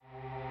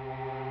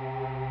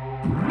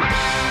Welcome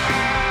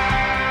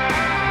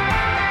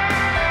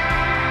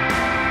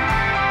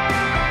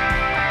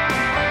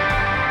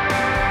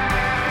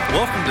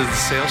to the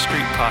Sale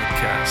Street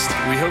Podcast.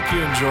 We hope you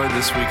enjoyed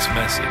this week's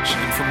message.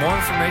 And for more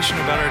information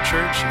about our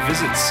church,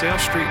 visit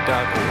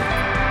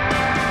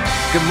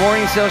salestreet.org. Good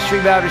morning, Sale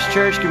Street Baptist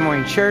Church. Good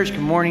morning, church.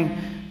 Good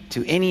morning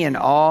to any and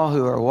all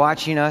who are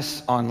watching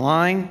us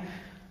online.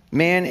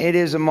 Man, it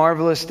is a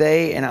marvelous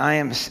day, and I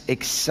am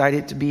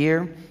excited to be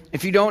here.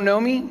 If you don't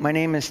know me, my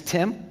name is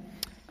Tim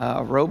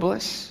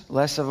Robles,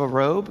 less of a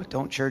robe.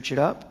 Don't church it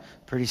up.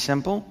 Pretty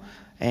simple.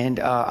 And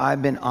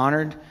I've been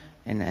honored,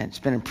 and it's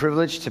been a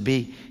privilege to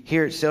be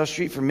here at Sale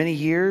Street for many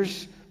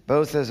years,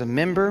 both as a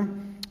member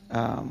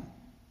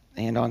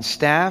and on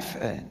staff,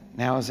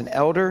 now as an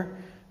elder,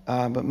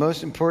 but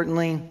most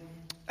importantly,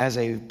 as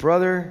a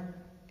brother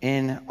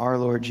in our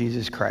Lord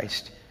Jesus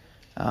Christ.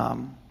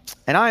 And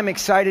I'm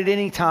excited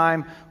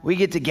anytime we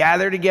get to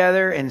gather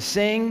together and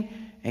sing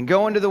and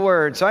go into the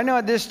Word. So I know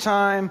at this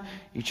time,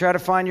 you try to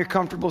find your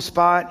comfortable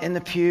spot in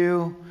the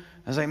pew.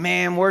 I was like,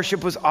 man,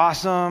 worship was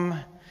awesome.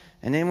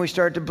 And then we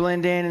start to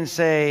blend in and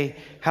say,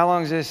 how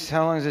long is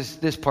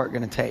this part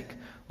going to take?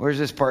 Where's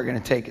this part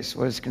going to take us?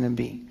 What is it going to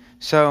be?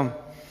 So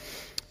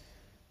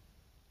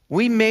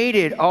we made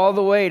it all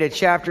the way to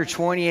chapter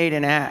 28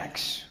 in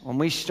Acts. When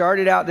we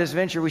started out this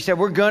venture, we said,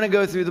 we're going to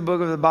go through the book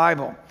of the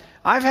Bible.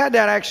 I've had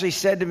that actually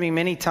said to me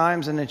many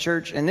times in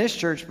this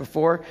church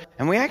before,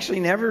 and we actually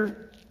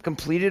never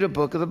completed a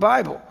book of the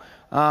Bible.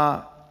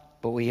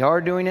 But we are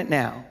doing it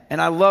now.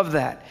 And I love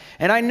that.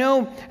 And I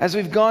know as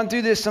we've gone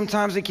through this,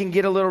 sometimes it can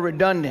get a little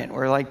redundant.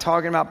 We're like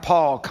talking about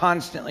Paul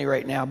constantly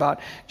right now, about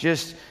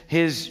just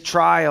his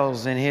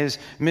trials and his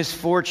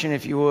misfortune,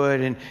 if you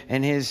would,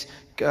 and his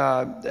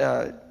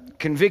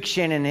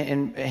conviction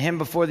and him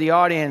before the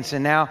audience.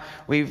 And now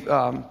we've,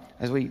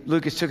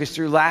 Lucas took us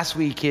through last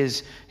week,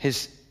 his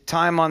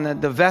time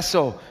on the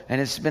vessel,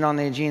 and it's been on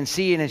the Aegean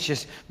Sea, and it's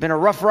just been a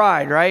rough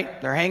ride, right?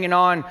 They're hanging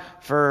on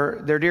for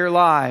their dear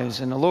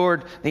lives, and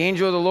the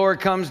angel of the Lord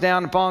comes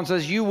down to Paul and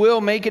says, you will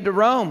make it to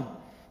Rome.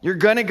 You're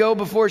going to go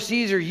before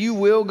Caesar. You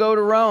will go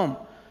to Rome.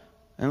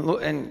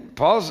 And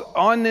Paul's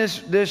on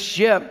this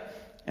ship,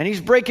 and he's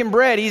breaking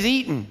bread. He's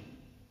eating.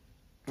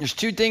 There's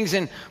two things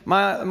in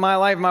my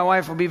life my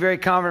wife will be very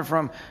confident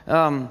from.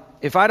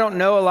 If I don't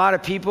know a lot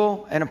of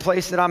people in a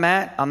place that I'm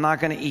at, I'm not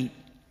going to eat.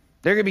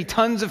 There are going to be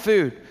tons of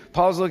food.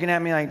 Paul's looking at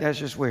me like, that's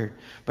just weird.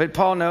 But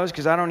Paul knows,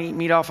 because I don't eat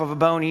meat off of a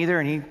bone either,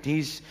 and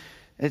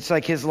it's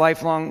like his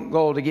lifelong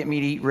goal to get me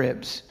to eat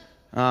ribs.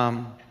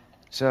 I'll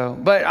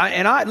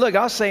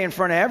say in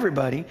front of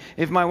everybody,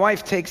 if my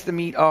wife takes the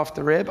meat off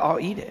the rib,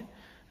 I'll eat it.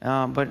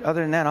 But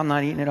other than that, I'm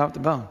not eating it off the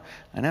bone.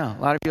 I know.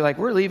 A lot of you are like,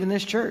 we're leaving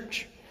this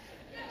church.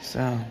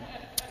 So,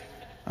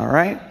 all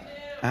right.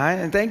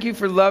 And thank you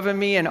for loving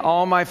me and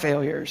all my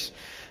failures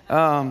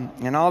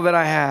and all that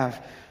I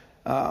have.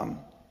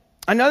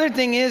 Another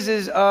thing is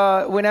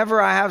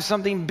whenever I have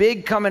something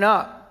big coming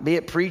up, be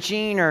it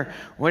preaching or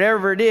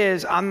whatever it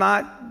is, I'm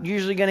not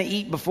usually going to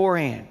eat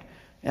beforehand.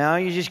 You know,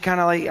 you just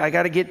kind of like, I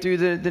got to get through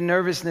the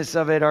nervousness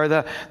of it or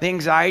the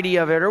anxiety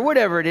of it or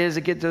whatever it is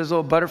to get those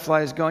little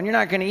butterflies going. You're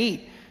not going to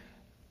eat.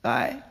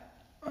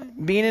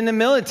 Being in the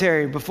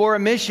military before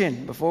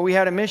we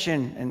had a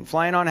mission and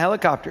flying on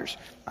helicopters,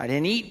 I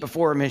didn't eat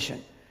before a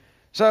mission.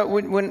 So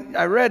when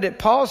I read that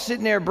Paul's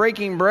sitting there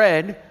breaking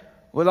bread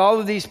with all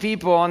of these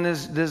people on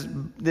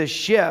this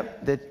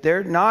ship, that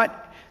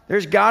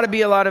there's got to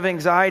be a lot of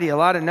anxiety, a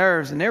lot of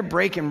nerves, and they're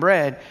breaking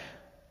bread.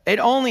 It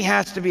only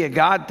has to be a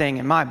God thing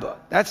in my book.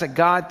 That's a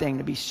God thing,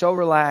 to be so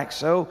relaxed,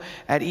 so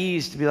at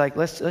ease, to be like,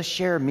 let's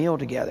share a meal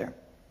together.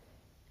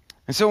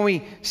 And so when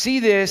we see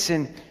this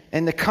and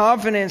the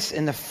confidence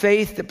and the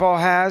faith that Paul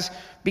has,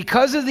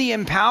 because of the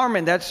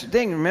empowerment, that's the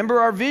thing.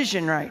 Remember our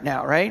vision right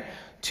now, right?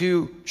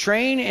 To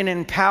train and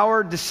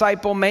empower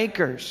disciple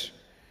makers.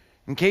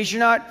 In case you're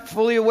not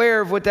fully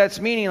aware of what that's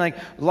meaning, like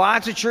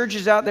lots of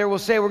churches out there will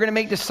say, we're going to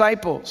make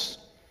disciples.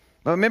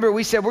 But remember,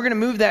 we said we're going to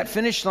move that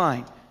finish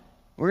line.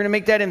 We're going to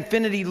make that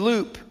infinity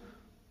loop.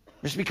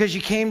 Just because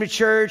you came to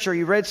church or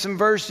you read some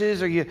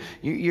verses or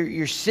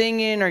you're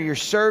singing or you're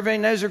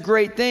serving, those are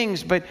great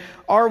things. But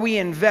are we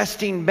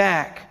investing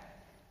back?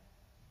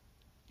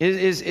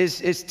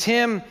 Is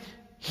Tim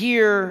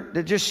here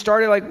that just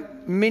started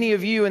like many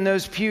of you in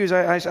those pews?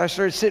 I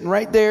started sitting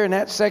right there in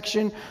that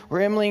section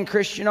where Emily and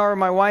Christian are,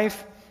 my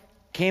wife.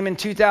 Came in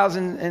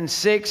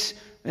 2006.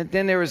 And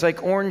then there was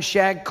like orange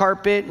shag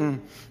carpet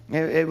and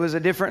it was a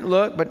different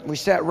look. But we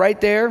sat right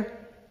there.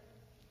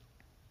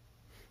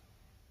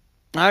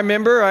 I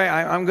remember,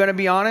 I'm going to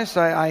be honest,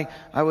 I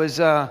was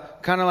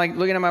kind of like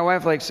looking at my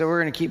wife like, so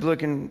we're going to keep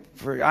looking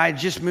for, I had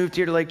just moved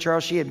here to Lake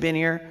Charles. She had been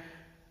here.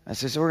 I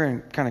said, so we're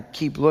going to kind of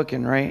keep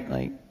looking, right?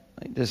 Like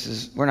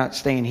we're not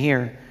staying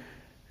here.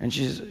 And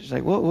she's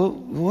like, well,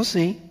 we'll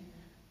see.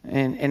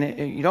 And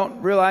you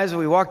don't realize when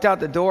we walked out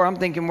the door, I'm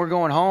thinking we're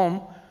going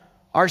home.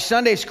 Our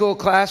Sunday school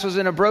class was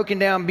in a broken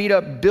down, beat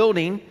up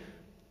building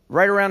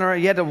right around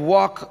you had to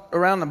walk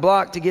around the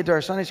block to get to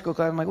our Sunday school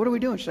class. I'm like, what are we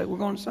doing? She's like, we're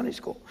going to Sunday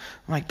school.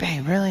 I'm like,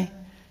 babe, really?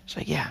 She's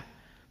like, yeah.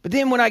 But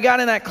then when I got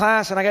in that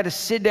class and I got to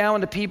sit down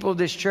with the people of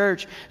this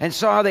church and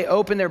saw how they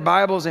opened their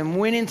Bibles and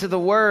went into the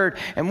Word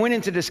and went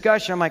into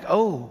discussion, I'm like,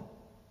 oh,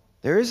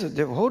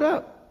 hold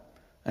up.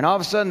 And all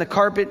of a sudden the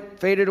carpet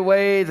faded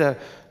away,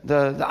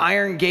 the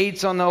iron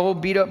gates on the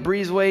old beat up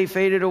breezeway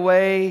faded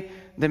away,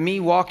 me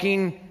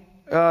walking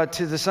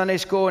to the Sunday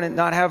school and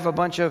not have a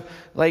bunch of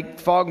like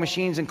fog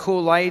machines and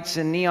cool lights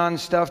and neon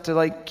stuff to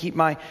like keep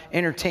my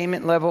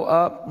entertainment level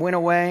up went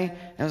away.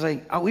 And I was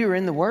like, oh, we were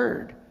in the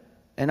Word.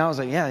 And I was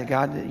like, yeah,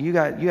 God, you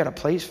got a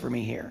place for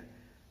me here.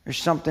 There's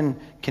something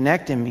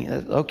connecting me.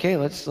 Okay,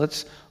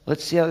 let's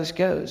see how this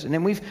goes. And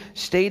then we've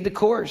stayed the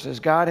course as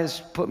God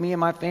has put me and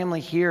my family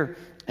here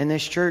in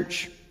this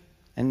church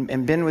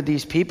and been with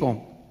these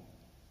people.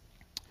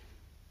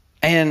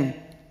 And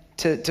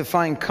to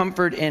find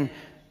comfort in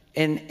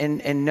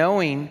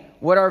knowing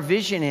what our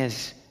vision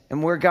is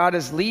and where God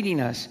is leading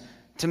us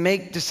to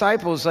make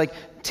disciples. Like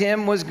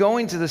Tim was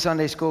going to the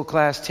Sunday school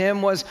class.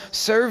 Tim was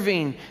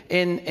serving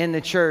in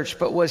the church.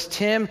 But was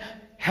Tim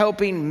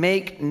helping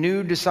make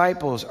new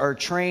disciples or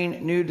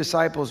train new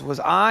disciples? Was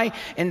I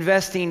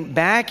investing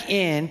back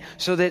in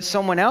so that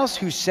someone else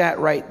who sat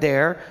right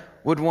there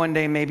would one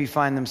day maybe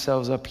find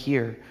themselves up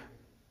here?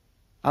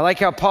 I like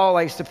how Paul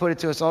likes to put it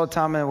to us all the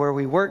time, where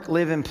we work,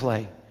 live, and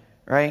play,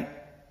 right?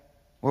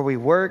 Where we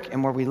work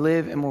and where we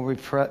live and where we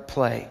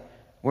play,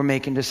 we're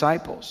making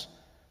disciples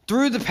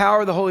through the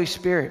power of the Holy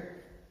Spirit.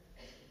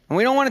 And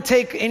we don't want to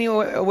take any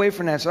away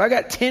from that. So I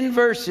got 10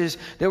 verses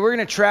that we're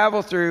going to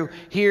travel through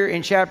here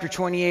in chapter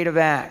 28 of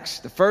Acts,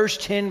 the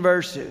first 10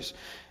 verses.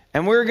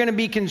 And we're going to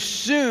be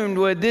consumed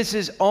with this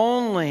is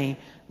only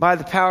by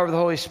the power of the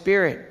Holy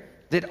Spirit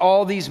that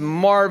all these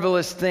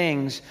marvelous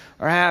things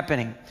are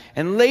happening.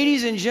 And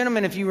ladies and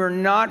gentlemen, if you are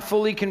not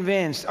fully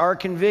convinced, are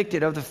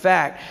convicted of the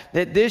fact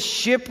that this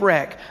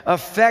shipwreck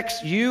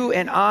affects you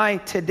and I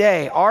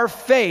today, our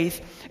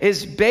faith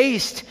is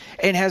based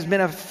and has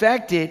been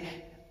affected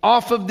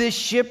off of this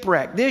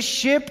shipwreck. This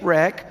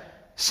shipwreck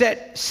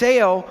set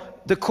sail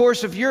the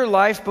course of your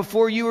life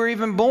before you were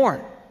even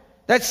born.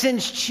 That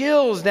sends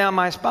chills down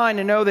my spine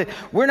to know that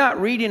we're not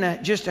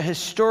reading just a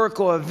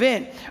historical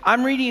event.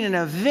 I'm reading an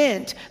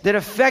event that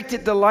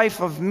affected the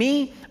life of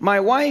me, my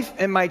wife,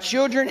 and my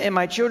children, and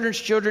my children's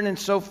children, and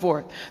so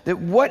forth. That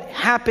what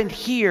happened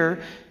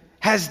here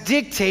has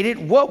dictated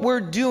what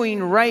we're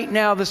doing right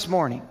now this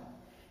morning.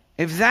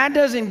 If that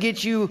doesn't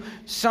get you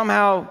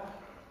somehow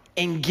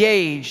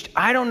engaged,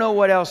 I don't know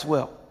what else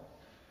will.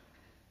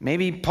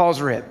 Maybe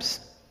Paul's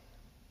ribs.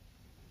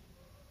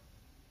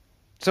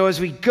 So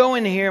as we go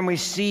in here and we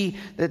see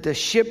that the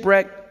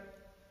shipwreck,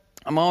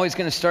 I'm always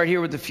going to start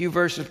here with a few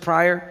verses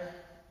prior.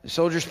 The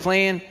soldiers'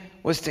 plan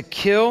was to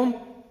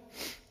kill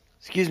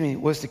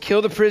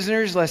the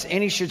prisoners, lest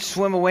any should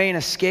swim away and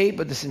escape.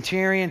 But the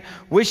centurion,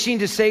 wishing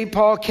to save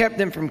Paul, kept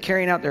them from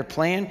carrying out their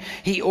plan.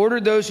 He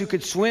ordered those who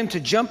could swim to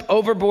jump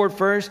overboard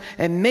first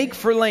and make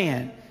for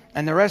land.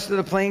 And the rest of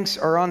the planks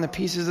are on the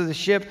pieces of the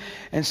ship.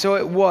 And so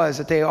it was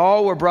that they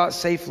all were brought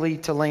safely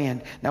to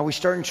land. Now we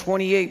start in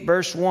 28,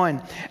 verse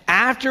 1.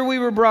 After we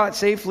were brought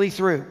safely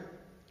through,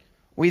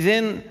 we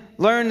then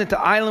learned that the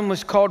island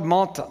was called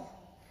Malta.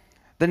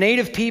 The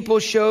native people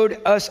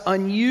showed us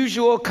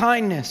unusual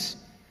kindness,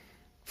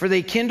 for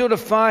they kindled a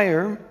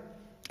fire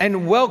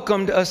and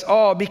welcomed us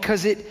all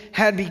because it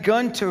had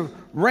begun to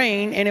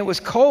rain and it was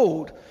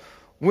cold.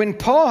 When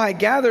Paul had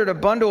gathered a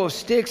bundle of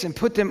sticks and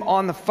put them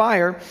on the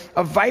fire,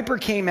 a viper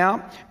came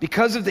out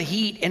because of the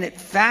heat, and it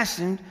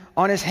fastened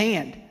on his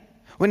hand.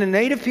 When the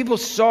native people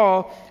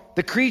saw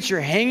the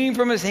creature hanging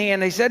from his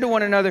hand, they said to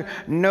one another,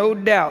 "No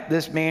doubt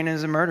this man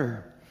is a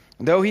murderer.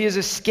 Though he has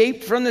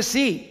escaped from the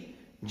sea,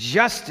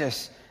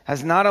 justice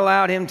has not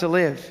allowed him to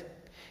live."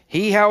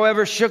 He,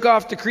 however, shook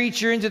off the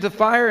creature into the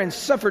fire and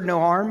suffered no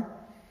harm.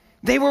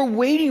 They were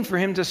waiting for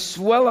him to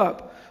swell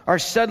up or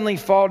suddenly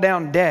fall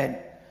down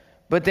dead.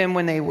 But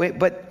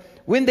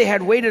when they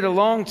had waited a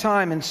long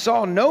time and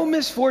saw no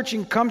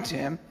misfortune come to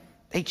him,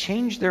 they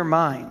changed their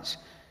minds.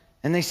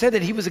 And they said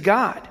that he was a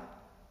god.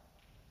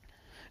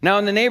 Now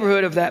in the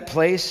neighborhood of that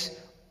place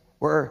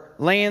were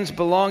lands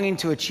belonging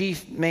to a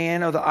chief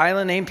man of the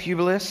island named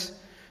Publius,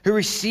 who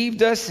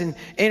received us and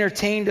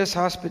entertained us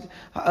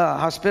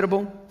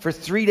hospitable for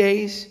 3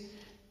 days.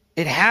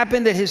 It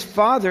happened that his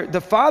father,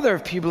 the father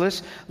of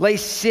Publius, lay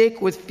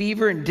sick with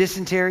fever and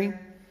dysentery.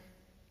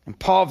 And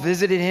Paul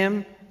visited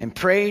him and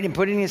prayed, and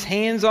putting his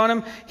hands on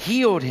him,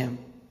 healed him.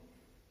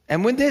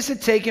 And when this had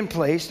taken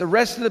place, the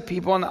rest of the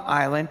people on the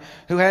island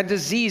who had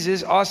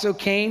diseases also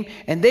came,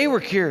 and they were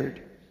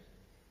cured.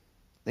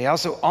 They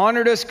also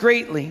honored us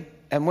greatly,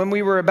 and when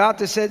we were about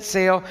to set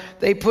sail,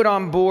 they put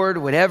on board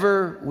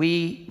whatever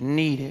we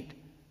needed.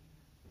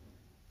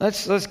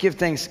 Let's give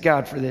thanks to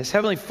God for this.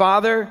 Heavenly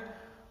Father,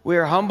 we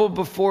are humbled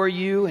before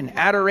you in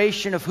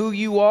adoration of who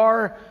you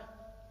are,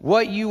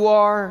 what you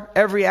are,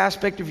 every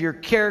aspect of your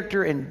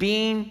character and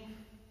being,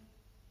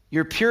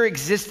 your pure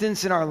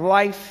existence in our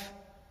life,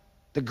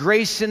 the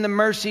grace and the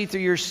mercy through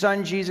your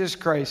Son, Jesus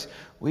Christ.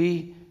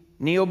 We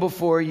kneel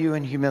before you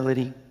in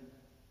humility.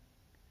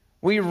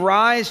 We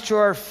rise to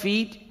our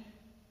feet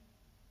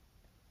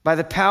by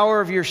the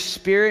power of your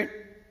Spirit,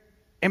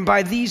 and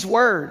by these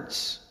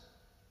words,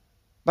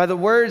 by the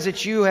words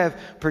that you have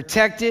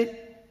protected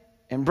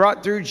and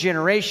brought through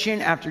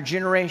generation after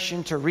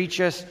generation to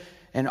reach us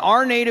in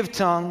our native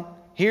tongue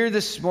here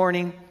this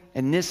morning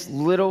in this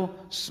little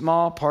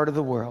small part of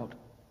the world.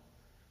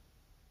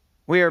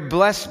 We are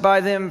blessed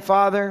by them,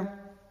 Father.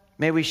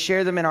 May we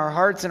share them in our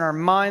hearts and our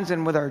minds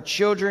and with our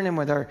children and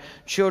with our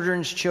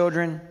children's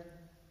children.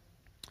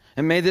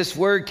 And may this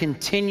word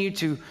continue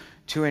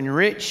to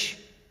enrich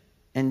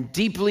and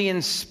deeply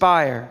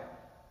inspire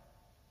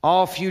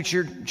all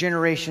future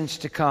generations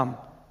to come,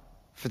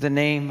 for the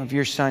name of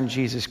your Son,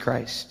 Jesus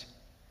Christ.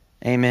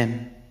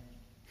 Amen.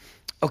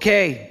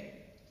 Okay,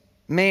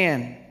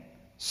 man,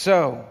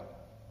 so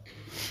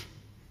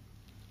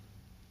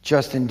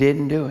Justin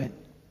didn't do it.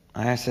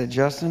 I said,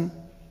 Justin,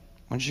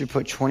 I want you to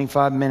put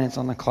 25 minutes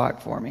on the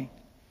clock for me.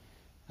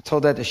 I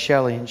told that to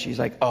Shelly, and she's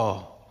like,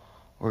 oh,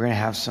 we're going to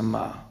have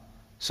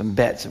some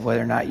bets of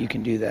whether or not you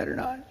can do that or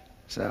not.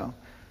 So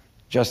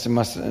Justin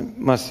must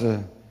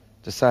have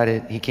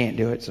decided he can't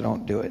do it, so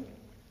don't do it.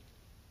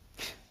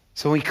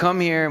 So we come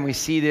here and we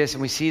see this,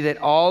 and we see that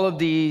all of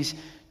these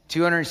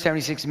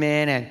 276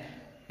 men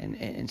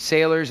and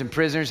sailors and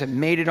prisoners have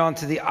made it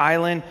onto the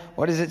island.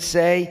 What does it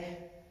say?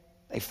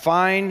 They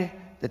find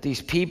that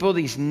these people,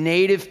 these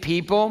native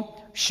people,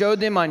 showed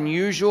them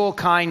unusual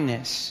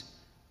kindness.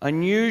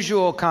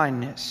 Unusual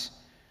kindness.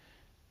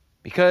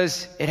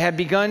 Because it had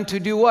begun to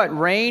do what?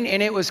 Rain,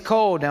 and it was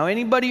cold. Now,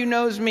 anybody who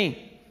knows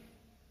me,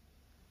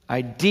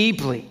 I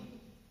deeply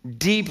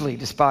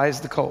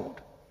despise the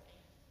cold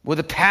with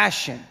a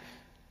passion.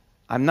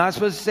 I'm not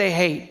supposed to say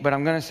hate, but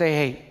I'm going to say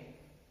hate.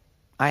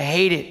 I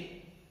hate it.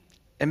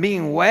 And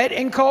being wet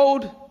and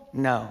cold?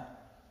 No,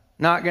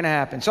 not going to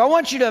happen. So I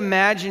want you to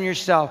imagine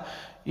yourself.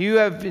 You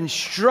have been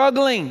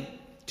struggling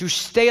to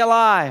stay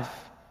alive.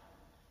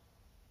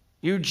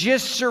 You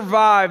just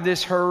survived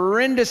this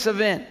horrendous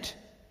event.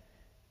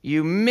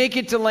 You make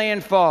it to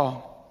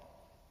landfall.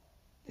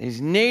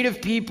 These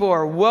native people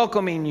are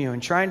welcoming you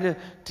and trying to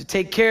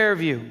take care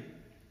of you.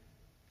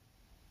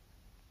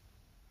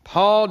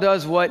 Paul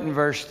does what in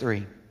verse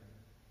 3?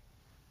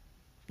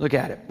 Look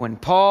at it. When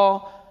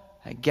Paul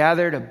had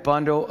gathered a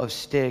bundle of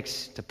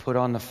sticks to put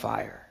on the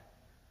fire.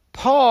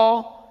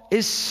 Paul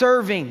is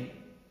serving.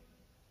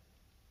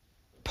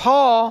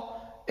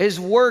 Paul is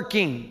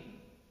working.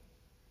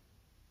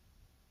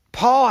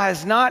 Paul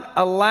has not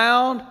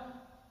allowed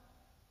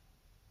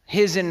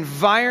his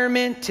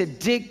environment to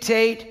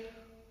dictate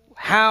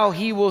how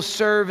he will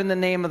serve in the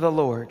name of the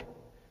Lord.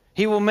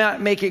 He will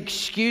not make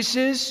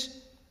excuses.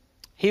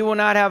 He will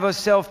not have a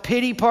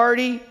self-pity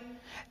party.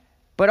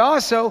 But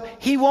also,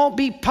 he won't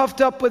be puffed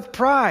up with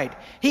pride.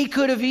 He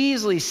could have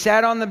easily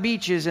sat on the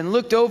beaches and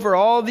looked over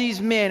all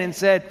these men and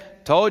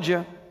said, told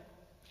you,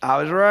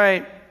 I was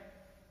right.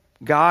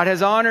 God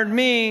has honored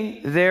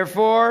me,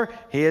 therefore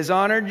he has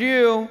honored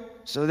you.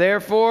 So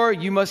therefore,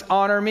 you must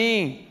honor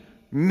me.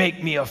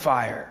 Make me a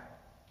fire.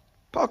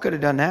 Paul could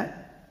have done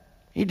that.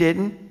 He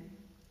didn't.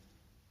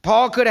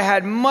 Paul could have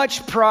had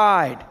much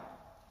pride,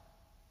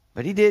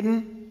 but he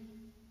didn't.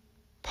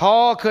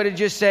 Paul could have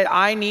just said,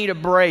 I need a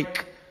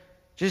break.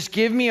 Just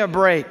give me a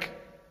break.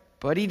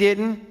 But he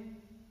didn't.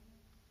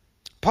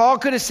 Paul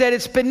could have said,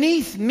 it's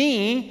beneath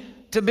me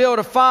to build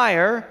a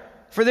fire,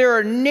 for there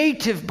are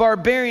native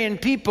barbarian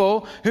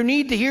people who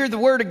need to hear the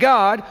word of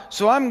God,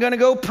 so I'm going to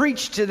go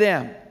preach to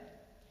them.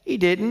 He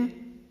didn't.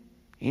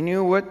 He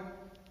knew what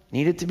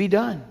needed to be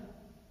done.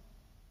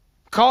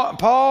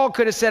 Paul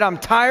could have said, I'm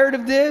tired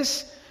of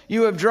this.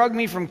 You have drugged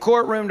me from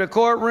courtroom to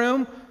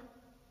courtroom,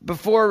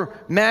 before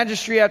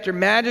magistrate after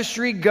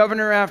magistrate,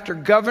 governor after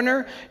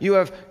governor. You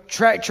have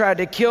tried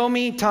to kill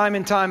me time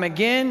and time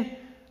again.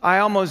 I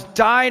almost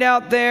died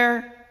out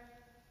there.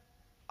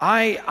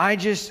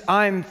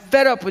 I'm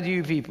fed up with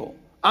you people.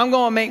 I'm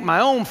going to make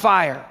my own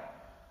fire.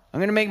 I'm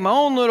going to make my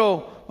own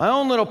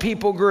little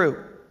people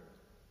group.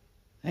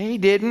 And he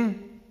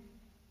didn't.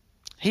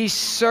 He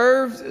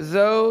served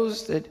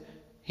those that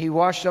he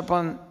washed up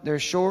on their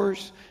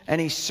shores, and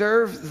he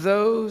served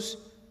those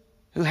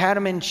who had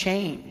him in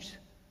chains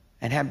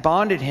and had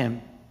bonded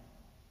him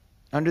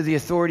under the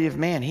authority of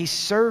man. He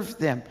served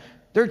them.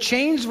 Their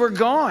chains were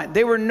gone.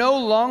 They were no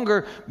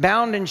longer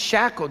bound and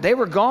shackled. They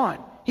were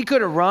gone. He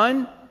could have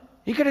run.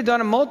 He could have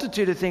done a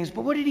multitude of things.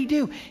 But what did he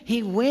do?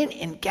 He went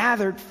and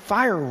gathered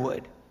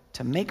firewood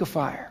to make a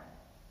fire.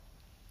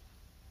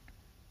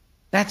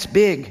 That's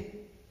big.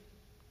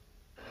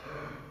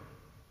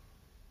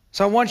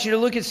 So I want you to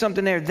look at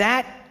something there.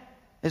 That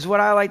is what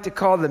I like to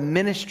call the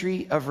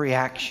ministry of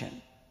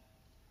reaction.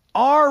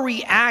 Our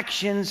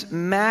reactions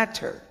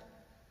matter.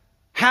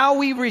 How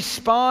we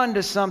respond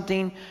to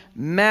something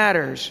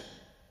matters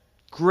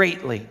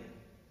greatly.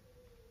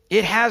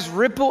 It has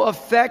ripple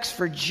effects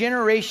for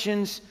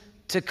generations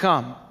to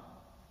come.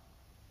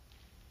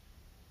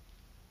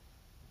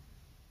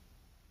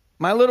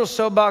 My little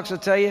soapbox will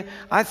tell you,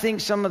 I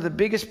think some of the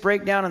biggest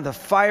breakdown in the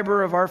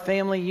fiber of our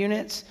family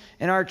units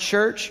in our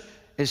church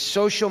is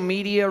social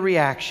media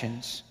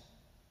reactions.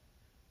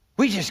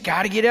 We just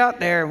got to get out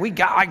there.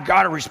 I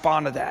got to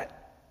respond to that.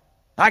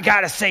 I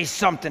got to say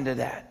something to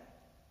that.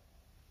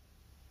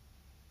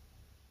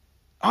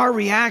 Our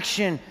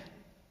reaction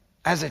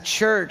as a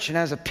church and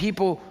as a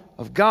people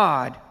of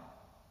God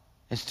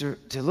is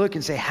to look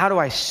and say, how do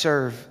I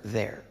serve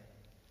there?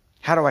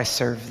 How do I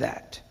serve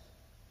that?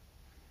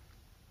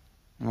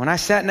 And when I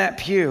sat in that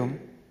pew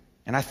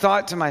and I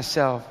thought to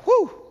myself,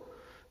 whew,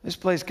 this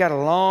place got a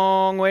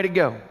long way to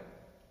go.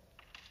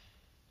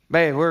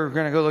 Babe, we're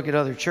going to go look at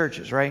other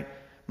churches, right?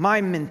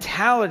 My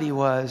mentality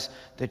was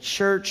the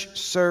church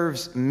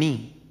serves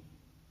me.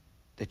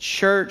 The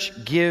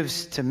church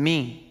gives to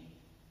me.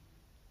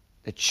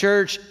 The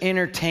church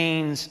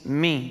entertains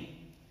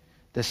me.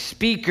 The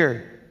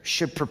speaker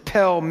should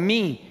propel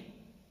me.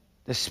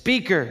 The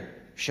speaker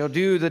shall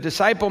do the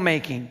disciple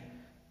making.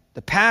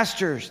 The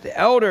pastors, the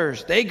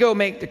elders, they go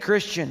make the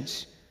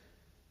Christians.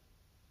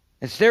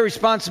 It's their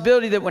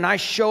responsibility that when I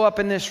show up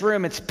in this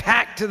room, it's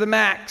packed to the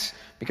max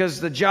because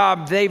of the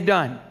job they've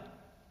done.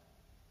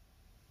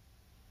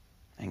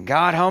 And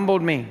God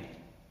humbled me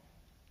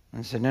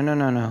and said,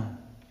 no.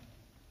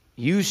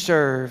 You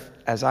serve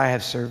as I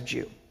have served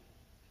you.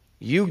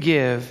 You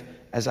give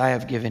as I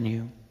have given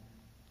you.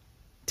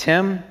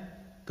 Tim,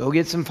 go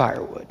get some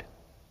firewood.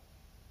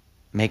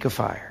 Make a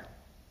fire.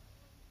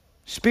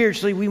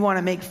 Spiritually, we want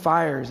to make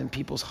fires in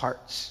people's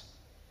hearts.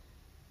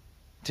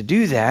 To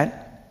do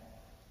that,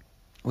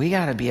 we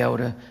got to be able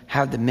to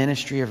have the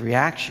ministry of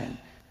reaction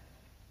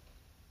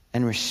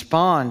and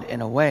respond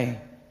in a way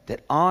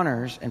that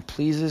honors and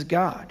pleases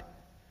God.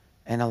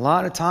 And a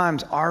lot of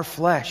times our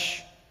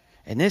flesh,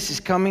 and this is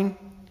coming,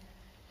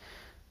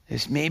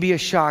 this may be a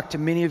shock to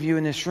many of you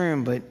in this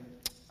room, but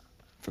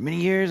for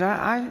many years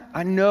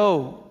I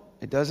know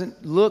it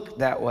doesn't look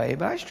that way,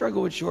 but I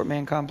struggle with short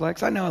man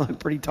complex. I know I look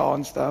pretty tall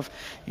and stuff,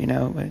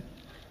 but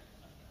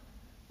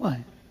what?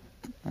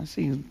 I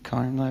see you,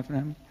 Connor, laughing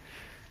at me.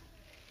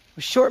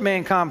 With short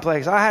man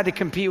complex, I had to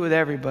compete with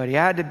everybody.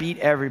 I had to beat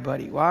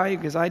everybody. Why?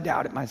 Because I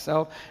doubted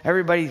myself.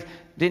 Everybody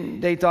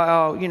didn't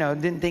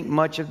think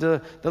much of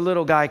the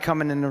little guy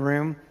coming in the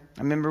room.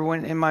 I remember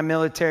when in my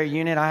military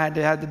unit, I had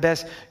to have the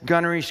best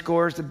gunnery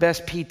scores, the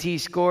best PT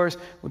scores.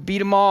 We beat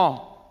them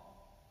all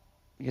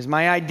because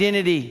my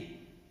identity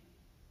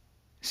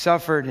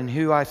suffered in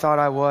who I thought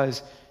I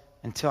was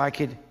until I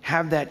could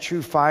have that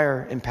true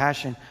fire and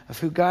passion of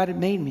who God had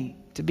made me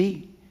to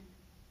be.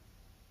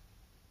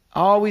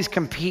 Always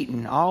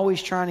competing,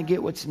 always trying to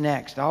get what's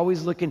next,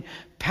 always looking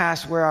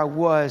past where I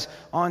was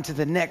onto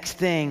the next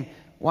thing.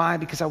 Why?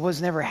 Because I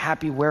was never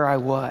happy where I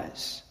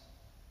was.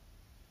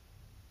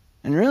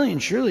 And really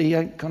and truly,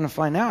 I come to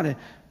find out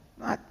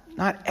that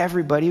not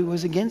everybody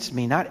was against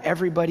me. Not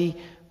everybody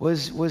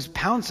was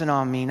pouncing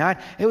on me.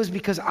 It was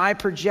because I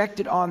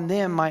projected on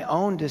them my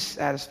own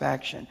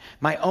dissatisfaction,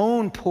 my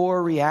own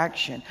poor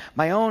reaction,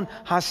 my own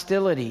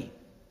hostility.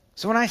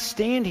 So when I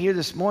stand here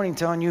this morning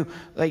telling you,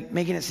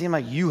 making it seem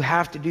like you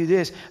have to do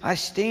this, I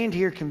stand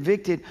here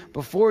convicted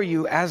before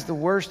you as the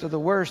worst of the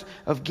worst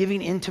of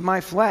giving into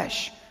my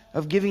flesh,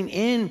 of giving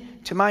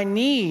in to my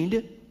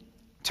need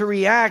to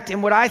react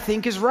in what I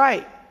think is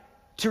right,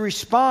 to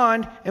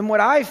respond in what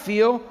I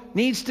feel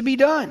needs to be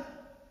done,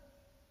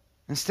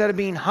 instead of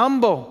being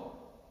humble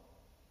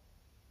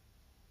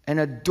and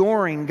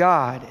adoring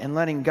God and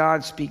letting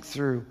God speak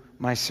through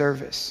my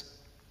service.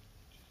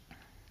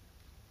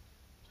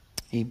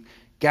 He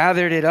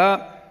gathered it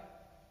up.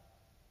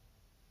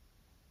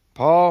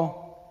 Paul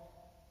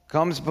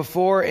comes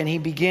before and he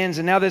begins.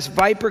 And now this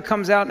viper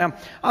comes out. Now,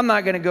 I'm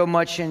not going to go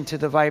much into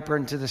the viper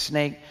and to the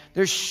snake.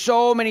 There's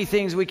so many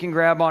things we can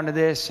grab onto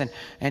this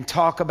and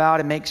talk about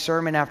and make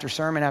sermon after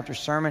sermon after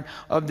sermon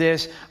of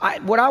this.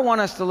 What I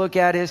want us to look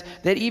at is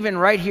that even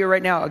right here,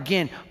 right now,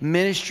 again,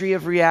 ministry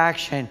of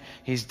reaction.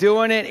 He's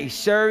doing it. He's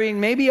serving.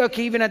 Maybe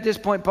even at this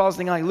point, Paul's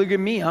thinking look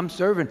at me, I'm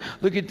serving.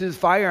 Look at this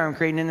fire I'm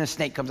creating. And the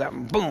snake comes out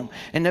and boom.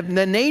 And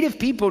the native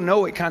people know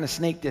what kind of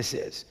snake this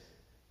is.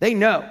 They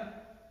know.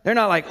 They're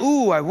not like,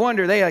 ooh, I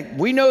wonder.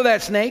 We know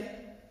that snake.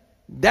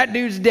 That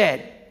dude's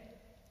dead.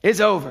 It's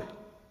over.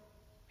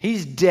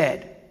 He's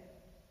dead.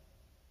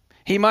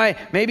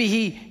 Maybe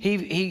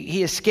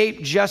he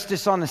escaped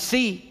justice on the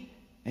sea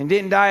and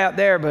didn't die out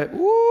there, but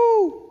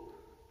woo,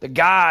 the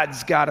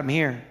gods got him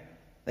here.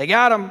 They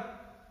got him.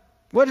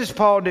 What does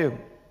Paul do?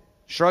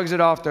 Shrugs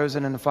it off, throws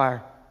it in the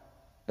fire.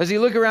 Does he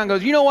look around and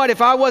goes, you know what?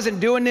 If I wasn't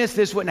doing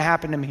this wouldn't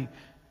happen to me.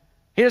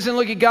 He doesn't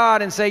look at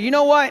God and say, you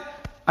know what?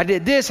 I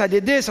did this,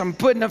 I'm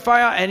putting the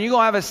fire out, and you're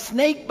going to have a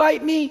snake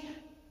bite me?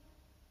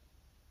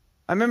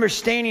 I remember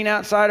standing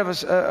outside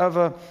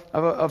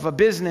of a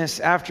business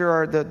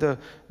after the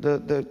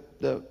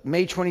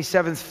May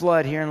 27th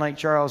flood here in Lake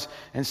Charles,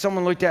 and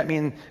someone looked at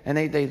me, and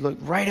they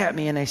looked right at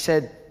me, and they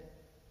said,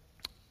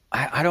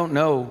 I don't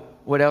know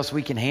what else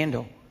we can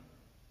handle.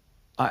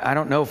 I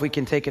don't know if we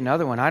can take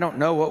another one. I don't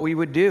know what we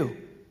would do.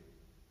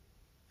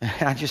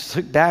 And I just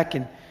looked back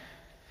and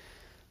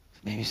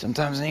maybe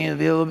sometimes I need to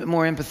be a little bit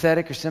more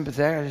empathetic or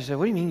sympathetic. I just said,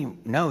 what do you mean?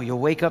 No, you'll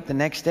wake up the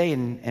next day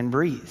and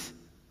breathe.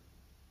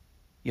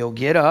 You'll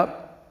get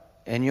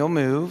up and you'll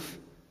move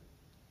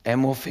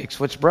and we'll fix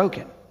what's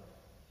broken.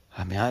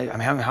 I mean,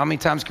 how many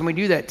times can we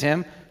do that,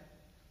 Tim?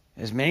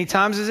 As many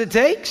times as it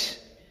takes.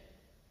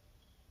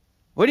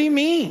 What do you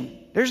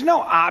mean? There's no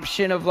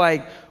option of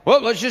like,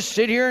 well, let's just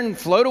sit here and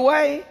float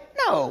away.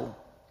 No.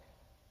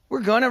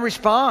 We're going to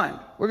respond.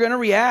 We're going to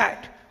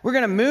react. We're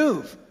going to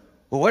move.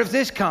 Well, what if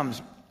this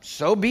comes?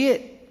 So be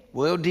it.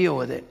 We'll deal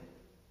with it.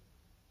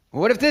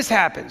 What if this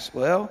happens?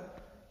 Well,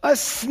 a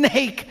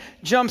snake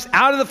jumps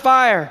out of the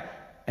fire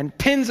and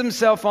pins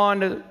himself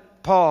onto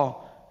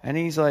Paul. And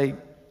he's like,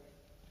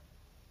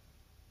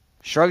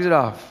 shrugs it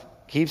off,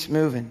 keeps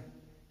moving.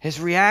 His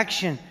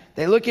reaction,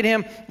 they look at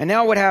him, and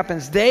now what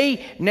happens?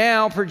 They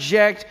now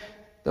project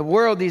the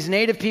world. These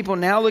native people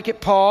now look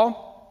at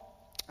Paul.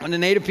 When the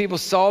native people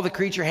saw the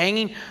creature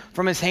hanging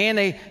from his hand,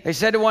 they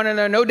said to one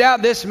another, no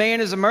doubt this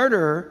man is a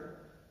murderer.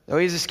 Though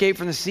he has escaped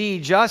from the sea,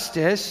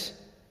 justice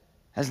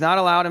has not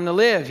allowed him to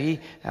live. He,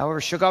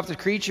 however, shook off the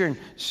creature and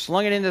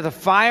slung it into the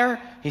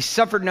fire. He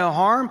suffered no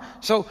harm.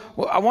 So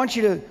I want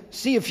you to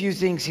see a few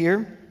things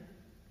here.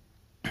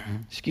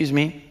 Excuse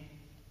me.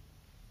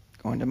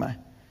 Going to my...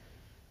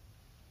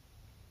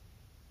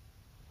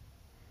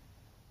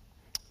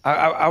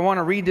 I want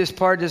to read this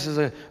part. This is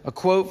a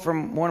quote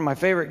from one of my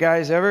favorite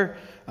guys ever,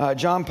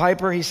 John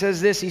Piper. He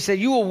says this. He said,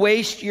 you will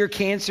waste your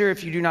cancer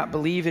if you do not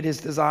believe it is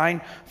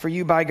designed for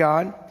you by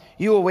God.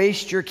 You will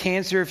waste your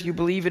cancer if you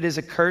believe it is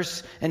a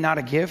curse and not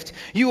a gift.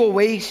 You will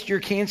waste your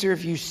cancer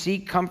if you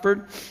seek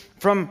comfort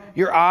from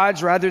your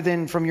odds rather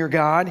than from your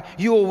God.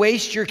 You will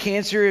waste your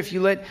cancer if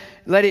you let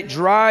it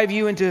drive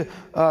you into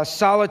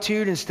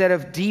solitude instead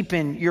of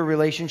deepen your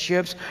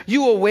relationships.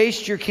 You will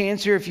waste your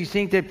cancer if you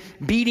think that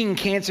beating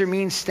cancer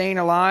means staying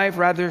alive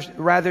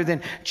rather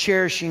than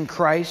cherishing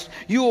Christ.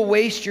 You will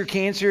waste your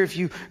cancer if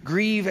you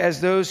grieve as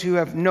those who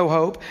have no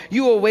hope.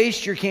 You will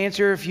waste your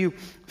cancer if you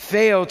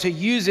fail to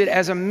use it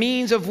as a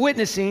means of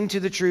witnessing to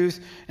the truth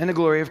and the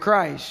glory of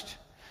Christ.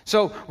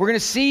 So we're going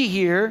to see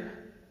here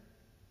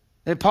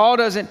that Paul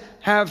doesn't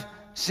have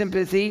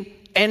sympathy,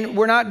 and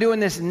we're not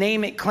doing this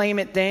name it, claim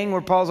it thing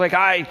where Paul's like,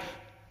 I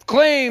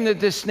claim that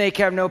this snake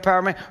have no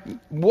power.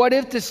 What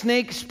if the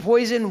snake's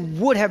poison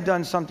would have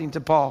done something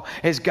to Paul?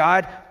 Is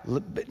God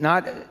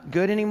not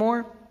good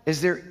anymore?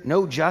 Is there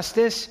no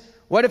justice?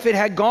 What if it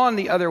had gone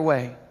the other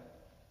way?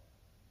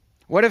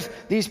 What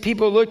if these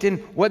people looked and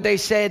what they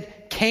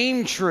said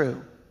came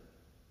true?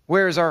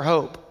 Where is our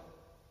hope?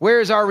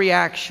 Where is our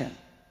reaction?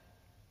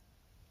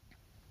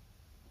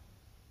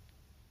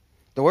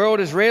 The world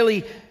is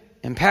rarely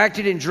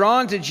impacted and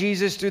drawn to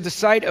Jesus through the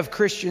sight of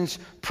Christians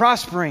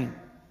prospering.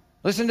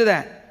 Listen to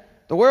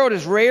that. The world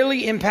is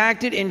rarely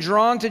impacted and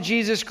drawn to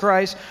Jesus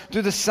Christ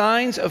through the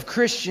signs of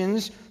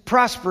Christians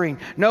prospering.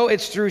 No,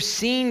 it's through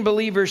seeing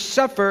believers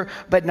suffer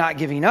but not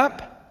giving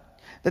up.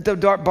 That the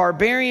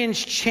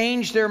barbarians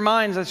change their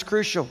minds. That's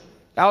crucial.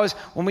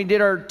 When we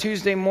did our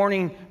Tuesday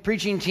morning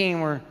preaching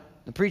team where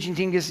the preaching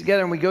team gets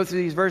together and we go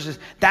through these verses.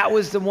 That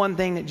was the one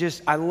thing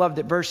that I loved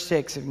it. Verse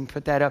 6, if you can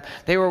put that up.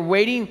 They were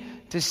waiting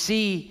to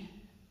see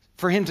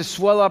for him to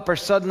swell up or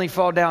suddenly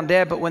fall down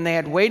dead. But when they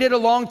had waited a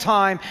long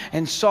time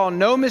and saw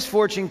no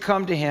misfortune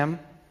come to him,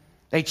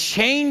 they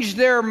changed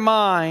their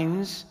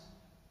minds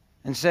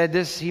and said,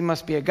 he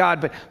must be a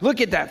god. But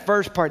look at that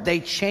first part. They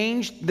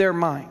changed their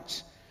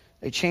minds.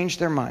 They changed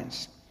their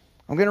minds.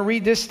 I'm going to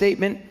read this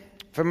statement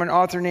from an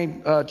author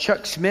named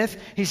Chuck Smith.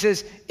 He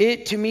says,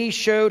 it to me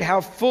showed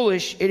how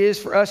foolish it is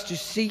for us to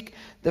seek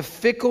the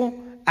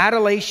fickle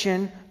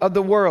adulation of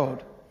the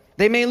world.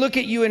 They may look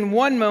at you in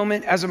one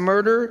moment as a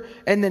murderer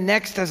and the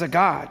next as a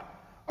god.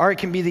 Or it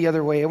can be the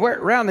other way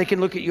around. They can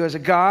look at you as a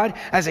god,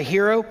 as a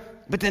hero,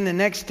 but then the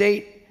next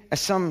day as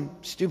some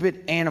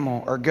stupid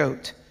animal or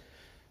goat.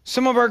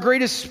 Some of our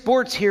greatest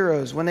sports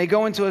heroes, when they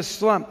go into a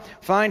slump,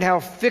 find how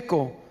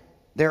fickle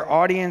their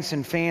audience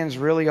and fans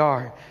really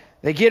are.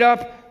 They get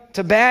up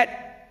to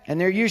bat,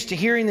 and they're used to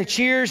hearing the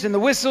cheers and the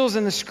whistles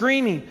and the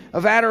screaming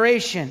of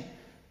adoration.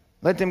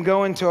 Let them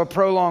go into a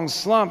prolonged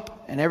slump,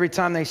 and every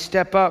time they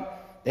step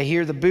up, they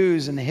hear the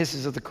boos and the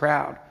hisses of the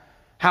crowd.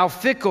 How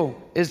fickle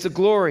is the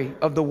glory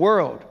of the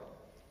world.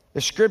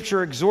 The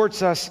scripture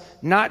exhorts us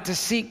not to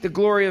seek the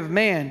glory of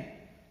man,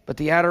 but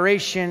the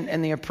adoration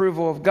and the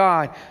approval of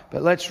God.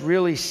 But let's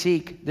really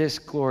seek this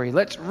glory.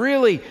 Let's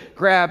really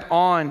grab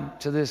on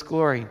to this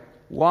glory.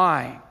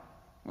 Why?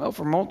 Well,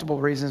 for multiple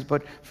reasons,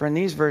 but for in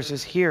these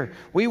verses here,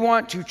 we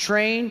want to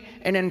train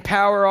and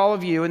empower all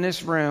of you in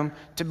this room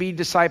to be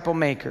disciple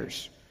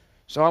makers.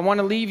 So I want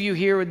to leave you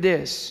here with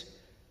this.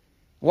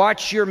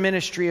 Watch your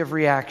ministry of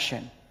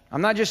reaction.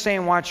 I'm not just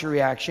saying watch your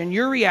reaction.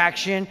 Your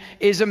reaction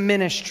is a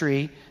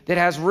ministry that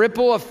has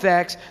ripple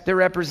effects that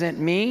represent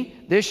me,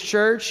 this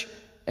church,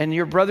 and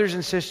your brothers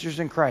and sisters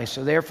in Christ.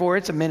 So therefore,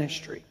 it's a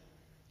ministry.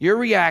 Your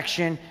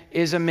reaction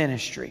is a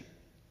ministry.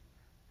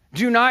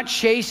 Do not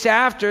chase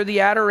after the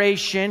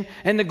adoration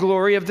and the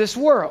glory of this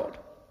world.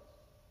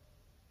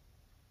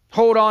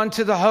 Hold on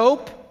to the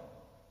hope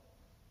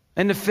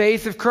and the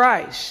faith of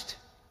Christ.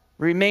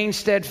 Remain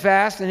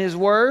steadfast in His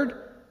word.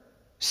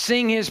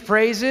 Sing His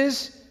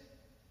praises.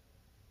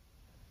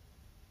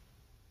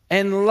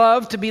 And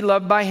love to be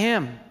loved by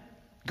Him.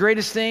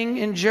 Greatest thing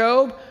in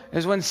Job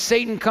is when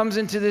Satan comes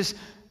into this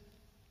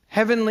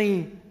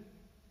heavenly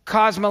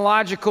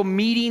cosmological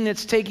meeting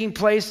that's taking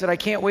place that I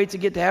can't wait to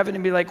get to heaven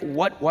and be like,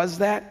 what was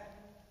that?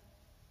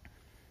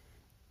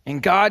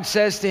 And God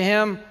says to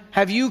him,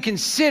 have you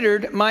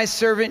considered my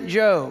servant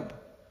Job?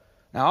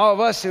 Now, all of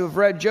us who have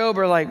read Job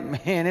are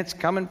like, man, it's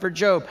coming for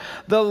Job.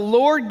 The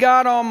Lord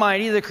God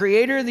Almighty, the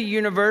creator of the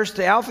universe,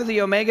 the Alpha, the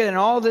Omega, and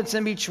all that's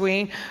in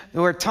between,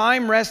 where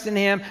time rests in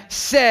him,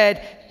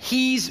 said,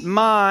 he's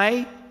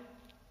my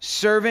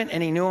servant,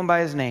 and he knew him by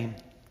his name.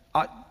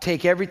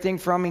 Take everything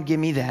from him, give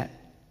me that.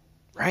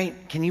 Right?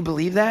 Can you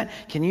believe that?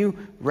 Can you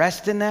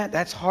rest in that?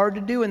 That's hard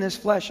to do in this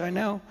flesh, I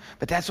know.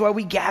 But that's why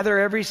we gather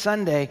every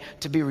Sunday,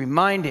 to be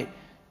reminded,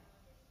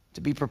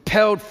 to be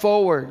propelled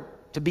forward,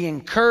 to be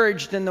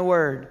encouraged in the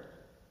Word,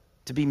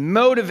 to be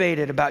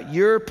motivated about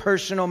your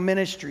personal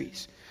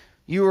ministries.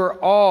 You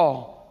are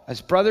all,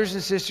 as brothers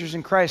and sisters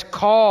in Christ,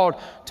 called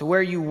to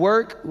where you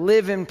work,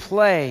 live, and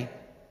play,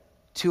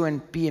 to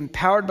be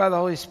empowered by the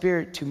Holy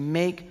Spirit to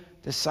make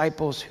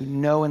disciples who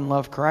know and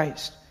love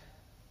Christ.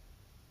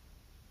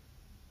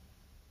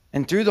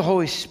 And through the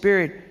Holy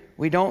Spirit,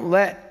 we don't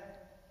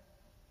let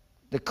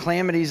the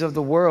calamities of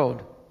the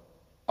world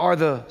or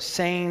the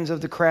sayings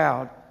of the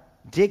crowd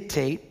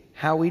dictate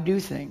how we do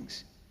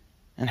things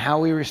and how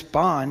we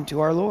respond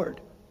to our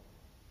Lord.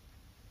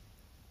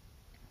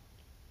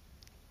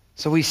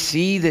 So we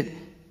see that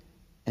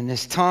in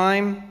this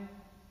time,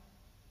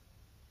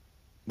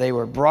 they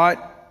were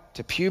brought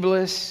to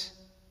Publius.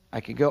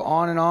 I could go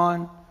on and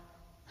on.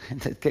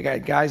 The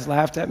guys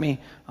laughed at me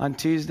on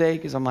Tuesday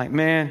because I'm like,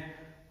 man,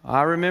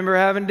 I remember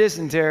having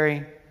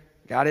dysentery.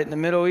 Got it in the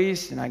Middle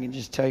East, and I can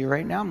just tell you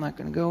right now, I'm not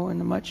going to go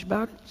into much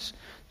about it.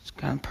 It's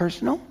kind of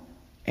personal.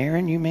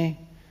 Aaron, you may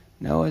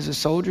know as a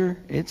soldier,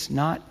 it's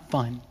not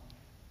fun.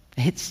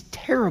 It's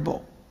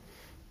terrible.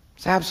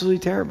 It's absolutely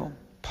terrible.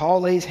 Paul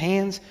lays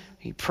hands.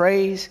 He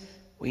prays.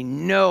 We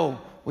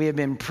know we have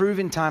been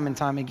proven time and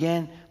time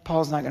again.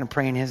 Paul's not going to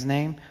pray in his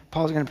name.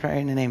 Paul's going to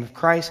pray in the name of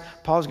Christ.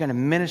 Paul's going to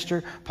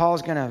minister.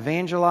 Paul's going to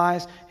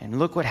evangelize. And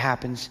look what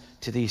happens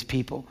to these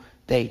people.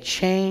 They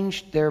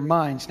changed their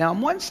minds. Now,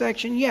 in one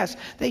section, yes,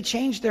 they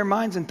changed their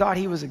minds and thought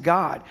he was a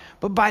god.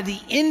 But by the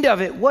end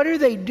of it, what are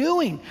they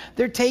doing?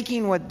 They're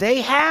taking what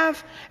they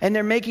have and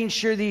they're making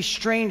sure these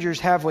strangers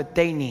have what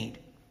they need.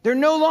 They're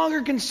no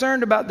longer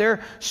concerned about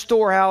their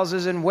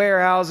storehouses and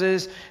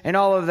warehouses and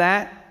all of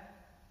that.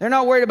 They're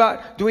not worried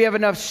about, do we have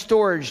enough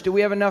storage? Do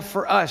we have enough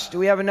for us? Do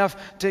we have enough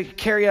to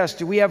carry us?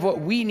 Do we have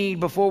what we need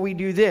before we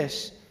do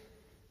this?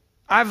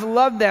 I've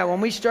loved that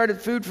when we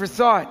started Food for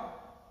Thought.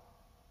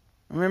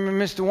 I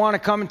remember Mr. Wanna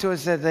coming to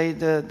us and said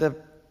the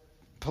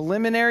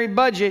preliminary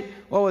budget,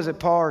 what was it,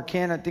 Paul or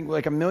Ken? I think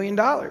like $1 million.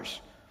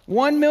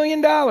 $1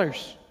 million.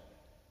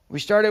 We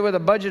started with a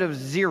budget of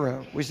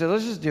 0. We said,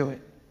 let's just do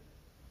it.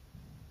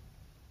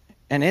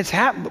 And it's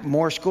happened.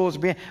 More schools are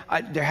being.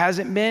 There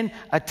hasn't been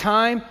a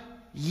time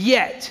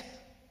yet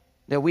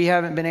that we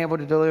haven't been able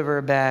to deliver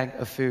a bag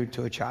of food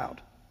to a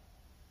child.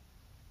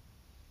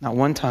 Not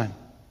one time.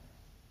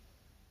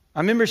 I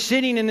remember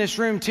sitting in this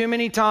room too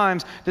many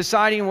times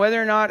deciding whether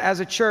or not as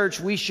a church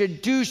we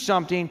should do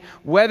something,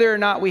 whether or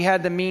not we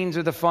had the means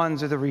or the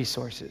funds or the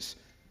resources.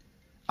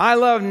 I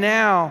love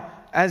now,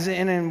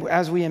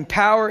 as we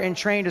empower and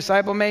train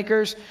disciple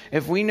makers,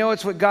 if we know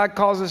it's what God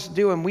calls us to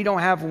do and we don't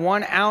have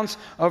 1 ounce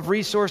of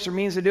resource or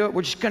means to do it,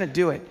 we're just going to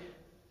do it.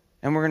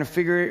 And we're going to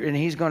figure it, and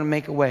He's going to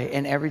make a way.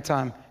 And every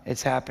time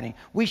it's happening.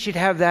 We should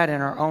have that in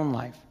our own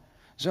life.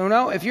 So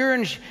no, if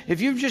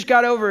you've just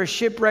got over a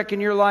shipwreck in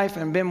your life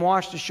and been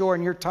washed ashore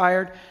and you're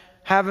tired,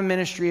 have a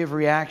ministry of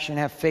reaction,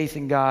 have faith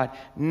in God.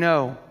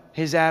 Know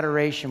His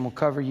adoration will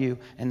cover you,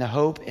 and the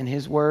hope in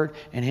His word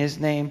and His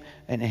name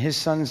and His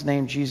Son's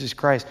name, Jesus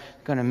Christ,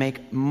 is going to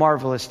make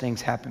marvelous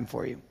things happen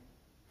for you.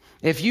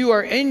 If you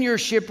are in your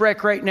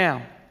shipwreck right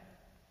now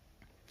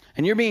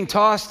and you're being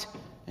tossed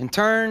and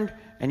turned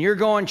and you're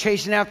going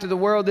chasing after the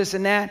world, this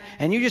and that,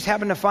 and you just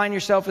happen to find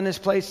yourself in this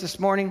place this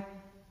morning,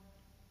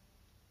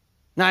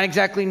 not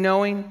exactly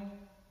knowing,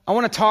 I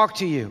want to talk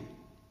to you.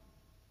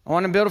 I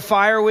want to build a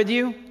fire with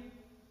you.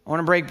 I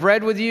want to break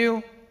bread with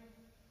you.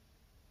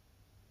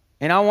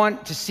 And I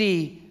want to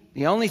see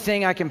the only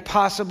thing I can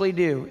possibly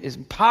do is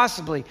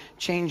possibly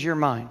change your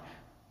mind.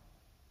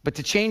 But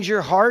to change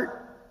your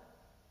heart,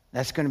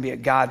 that's going to be a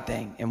God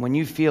thing. And when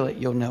you feel it,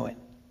 you'll know it.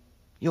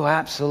 You'll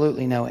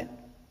absolutely know it.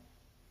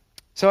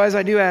 So as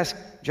I do ask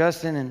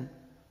Justin and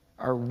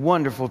our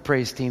wonderful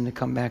praise team to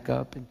come back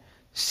up and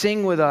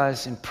sing with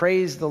us and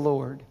praise the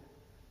Lord.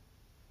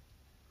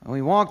 When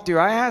we walk through,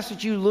 I ask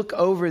that you look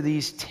over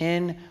these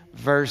 10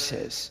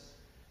 verses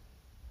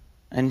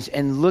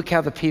and look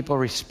how the people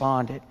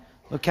responded.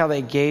 Look how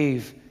they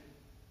gave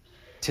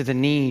to the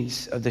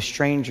needs of the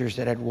strangers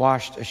that had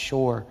washed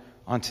ashore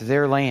onto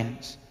their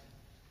lands.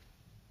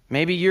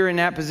 Maybe you're in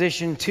that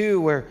position too,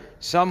 where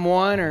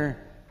someone or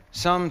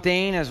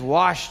something has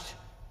washed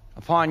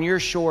upon your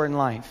shore in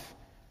life.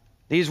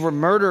 These were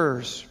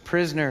murderers,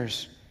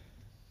 prisoners.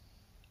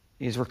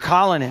 These were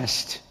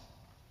colonists.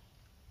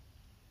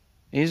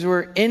 These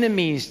were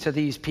enemies to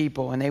these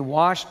people, and they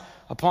washed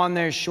upon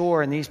their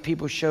shore, and these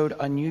people showed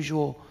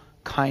unusual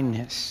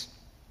kindness.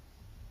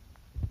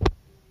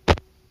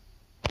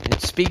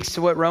 It speaks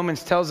to what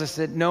Romans tells us,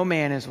 that no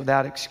man is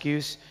without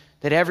excuse,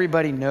 that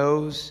everybody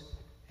knows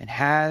and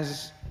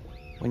has.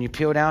 When you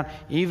peel down,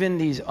 even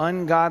these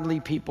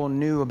ungodly people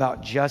knew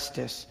about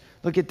justice.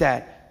 Look at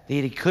that.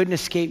 He couldn't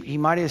escape. He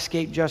might have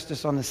escaped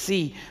justice on the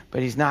sea,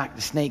 but he's not.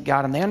 The snake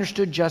got him. They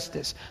understood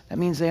justice. That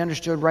means they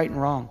understood right and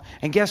wrong.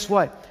 And guess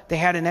what? They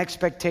had an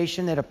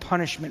expectation that a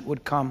punishment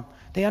would come.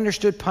 They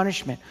understood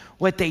punishment.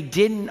 What they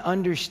didn't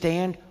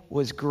understand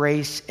was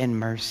grace and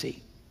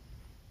mercy.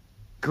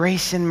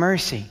 Grace and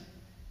mercy.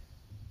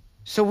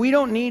 So we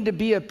don't need to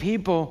be a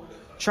people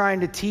trying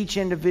to teach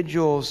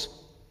individuals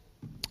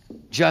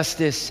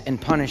justice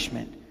and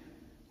punishment.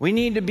 We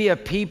need to be a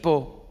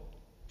people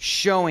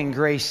showing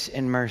grace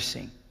and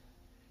mercy.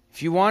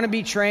 If you want to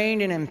be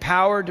trained and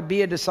empowered to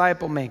be a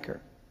disciple maker,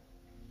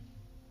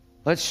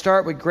 let's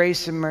start with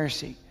grace and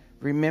mercy.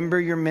 Remember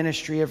your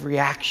ministry of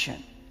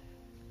reaction.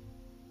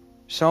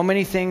 So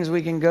many things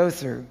we can go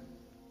through.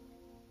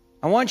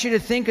 I want you to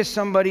think of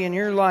somebody in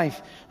your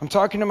life. I'm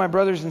talking to my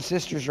brothers and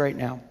sisters right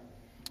now.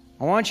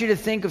 I want you to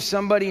think of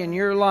somebody in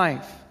your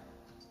life.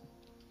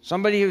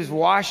 Somebody who's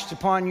washed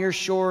upon your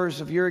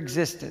shores of your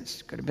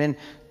existence. Could have been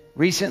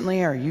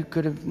recently, or you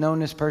could have known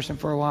this person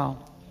for a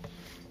while.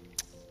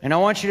 And I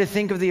want you to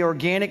think of the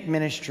organic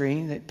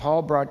ministry that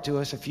Paul brought to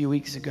us a few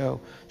weeks ago,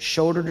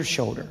 shoulder to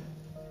shoulder.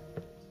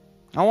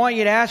 I want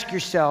you to ask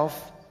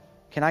yourself,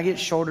 can I get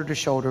shoulder to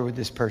shoulder with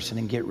this person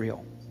and get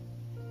real?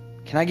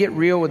 Can I get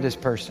real with this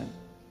person?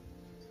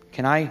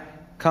 Can I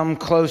come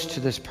close to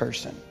this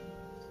person?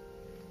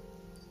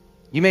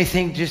 You may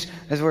think, just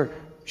as we're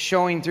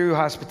showing through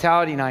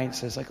hospitality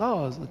nights, it's like,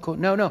 oh, cool.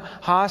 No.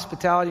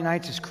 Hospitality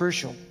nights is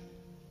crucial.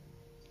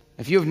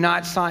 If you have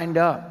not signed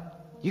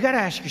up, you got to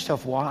ask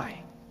yourself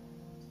why.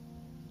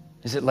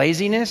 Is it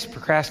laziness,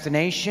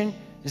 procrastination?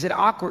 Is it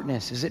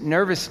awkwardness? Is it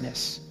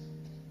nervousness?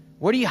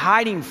 What are you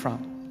hiding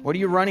from? What are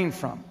you running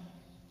from?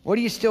 What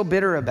are you still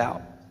bitter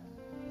about?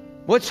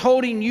 What's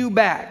holding you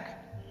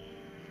back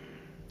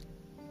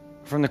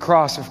from the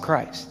cross of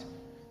Christ?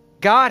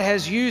 God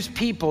has used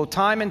people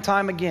time and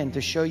time again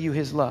to show you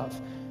his love.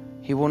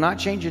 He will not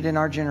change it in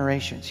our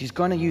generations. He's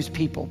going to use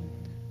people.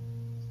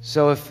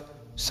 So if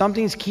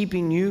something's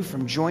keeping you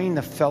from joining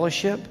the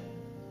fellowship,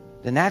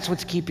 then that's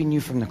what's keeping you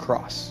from the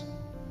cross.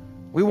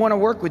 We want to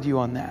work with you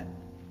on that.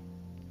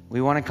 We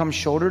want to come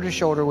shoulder to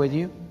shoulder with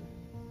you,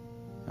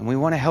 and we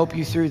want to help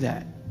you through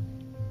that,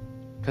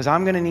 because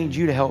I'm going to need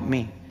you to help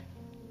me.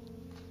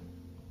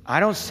 I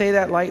don't say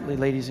that lightly,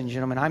 ladies and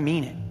gentlemen. I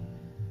mean it.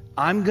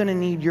 I'm going to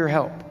need your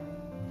help.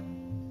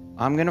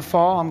 I'm going to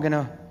fall. I'm going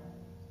to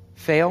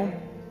fail.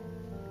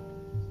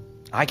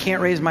 I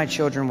can't raise my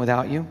children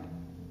without you.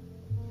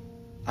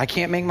 I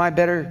can't make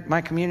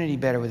my community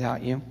better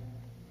without you.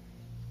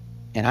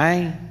 And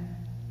I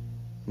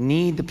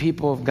need the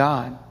people of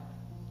God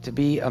to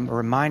be a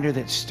reminder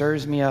that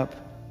stirs me up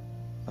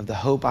of the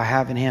hope I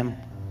have in him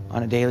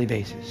on a daily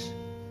basis.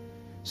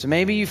 So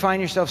maybe you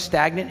find yourself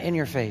stagnant in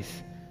your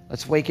faith.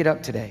 Let's wake it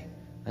up today.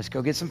 Let's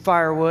go get some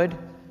firewood.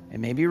 It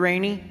may be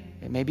rainy.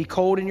 It may be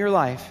cold in your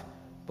life,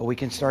 but we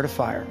can start a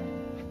fire.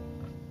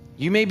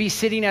 You may be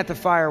sitting at the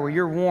fire where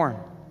you're warm.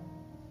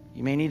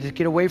 You may need to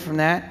get away from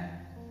that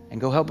and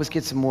go help us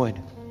get some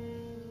wood.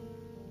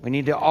 We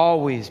need to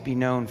always be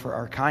known for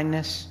our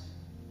kindness.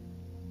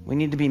 We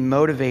need to be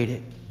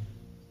motivated.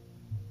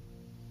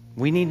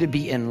 We need to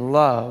be in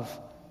love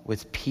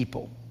with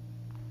people.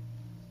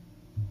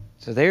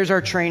 So there's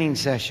our training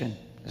session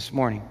this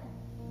morning.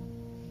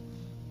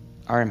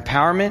 Our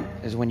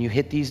empowerment is when you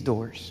hit these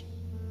doors.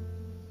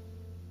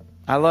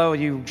 I love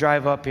you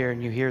drive up here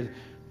and you hear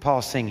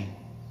Paul singing.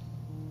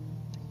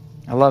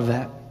 I love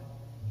that.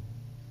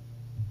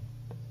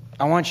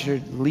 I want you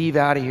to leave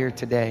out of here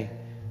today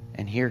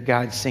and hear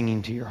God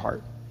singing to your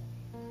heart.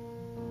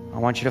 I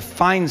want you to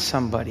find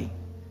somebody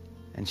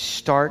and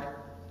start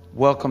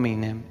welcoming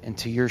them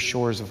into your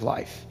shores of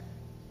life.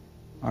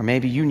 Or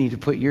maybe you need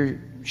to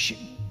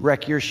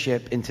wreck your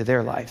ship into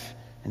their life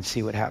and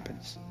see what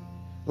happens.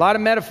 A lot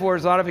of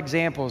metaphors, a lot of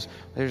examples.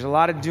 There's a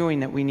lot of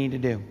doing that we need to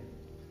do.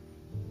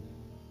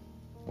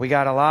 We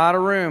got a lot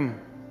of room.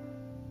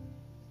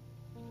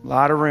 A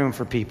lot of room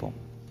for people.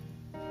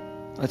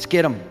 Let's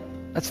get them.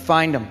 Let's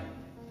find them.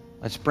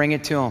 Let's bring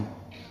it to them.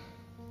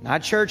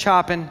 Not church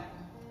hopping.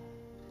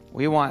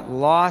 We want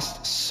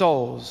lost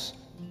souls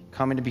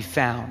coming to be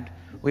found.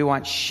 We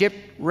want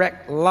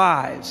shipwrecked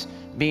lives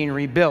being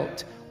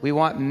rebuilt. We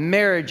want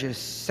marriages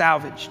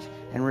salvaged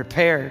and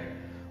repaired.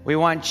 We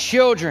want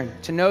children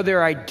to know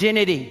their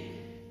identity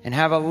and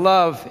have a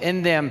love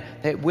in them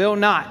that will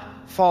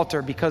not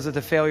falter because of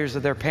the failures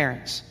of their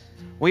parents.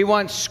 We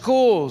want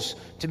schools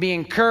to be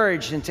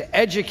encouraged and to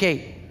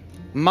educate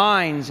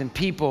minds and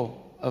people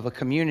of a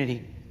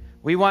community.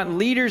 We want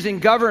leaders in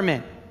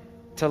government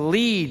to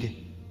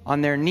lead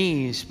on their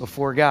knees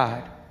before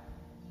God.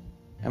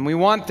 And we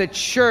want the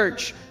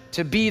church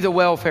to be the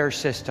welfare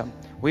system.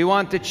 We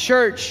want the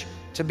church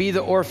to be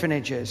the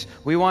orphanages.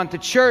 We want the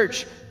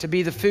church to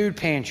be the food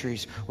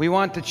pantries. We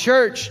want the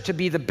church to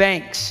be the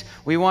banks.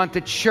 We want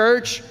the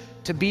church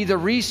to be the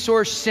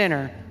resource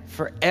center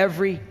for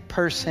every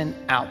person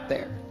out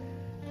there.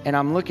 And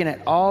I'm looking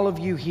at all of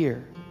you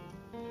here.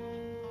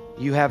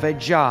 You have a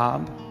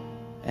job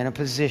and a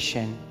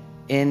position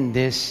in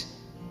this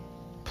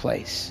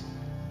place.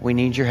 We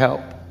need your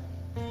help.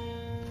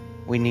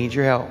 We need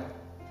your help.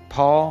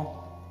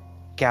 Paul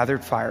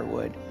gathered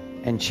firewood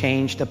and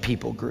changed a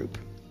people group.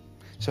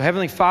 So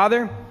Heavenly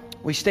Father,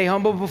 we stay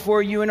humble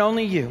before you and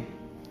only you.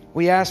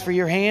 We ask for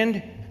your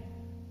hand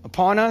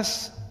upon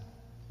us.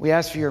 We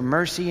ask for your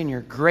mercy and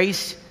your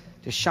grace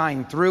to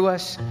shine through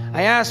us.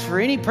 I ask for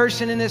any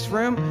person in this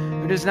room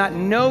who does not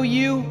know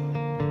you,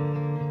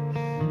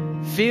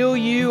 feel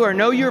you, or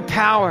know your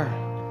power,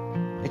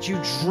 that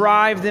you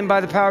drive them by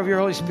the power of your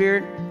Holy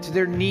Spirit to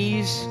their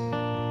knees,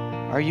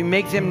 or you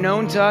make them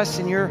known to us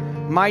in your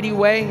mighty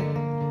way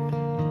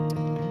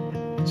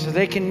so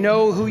they can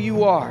know who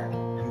you are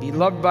and be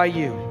loved by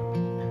you.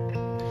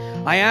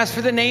 I ask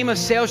for the name of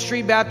Sale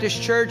Street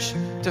Baptist Church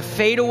to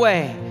fade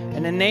away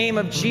and the name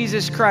of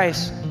Jesus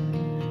Christ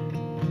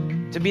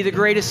to be the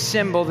greatest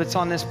symbol that's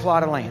on this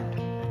plot of land.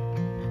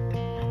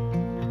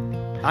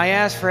 I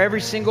ask for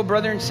every single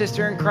brother and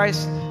sister in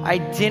Christ's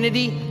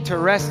identity to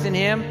rest in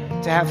Him,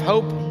 to have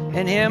hope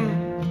in Him.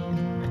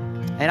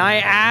 And I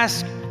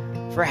ask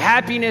for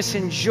happiness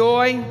and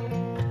joy.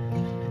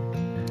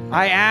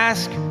 I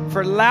ask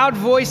for loud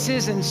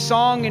voices and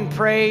song and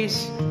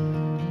praise.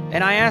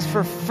 And I ask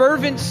for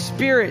fervent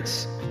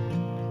spirits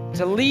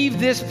to leave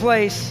this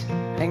place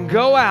and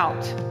go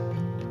out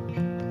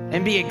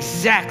and be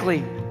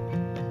exactly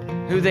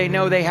who they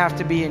know they have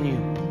to be in you.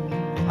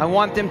 I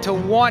want them to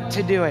want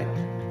to do it.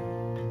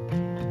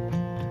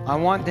 I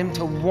want them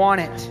to want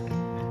it.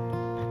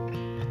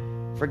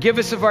 Forgive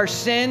us of our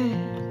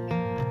sin.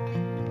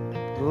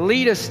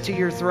 Lead us to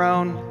your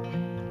throne.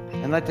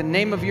 And let the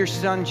name of your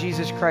Son,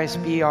 Jesus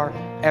Christ, be our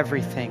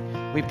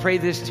everything. We pray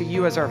this to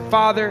you as our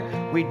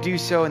Father. We do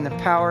so in the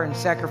power and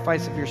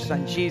sacrifice of your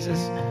Son, Jesus.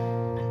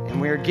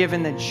 And we are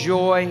given the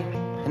joy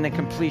and the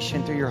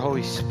completion through your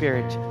Holy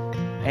Spirit.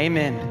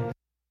 Amen.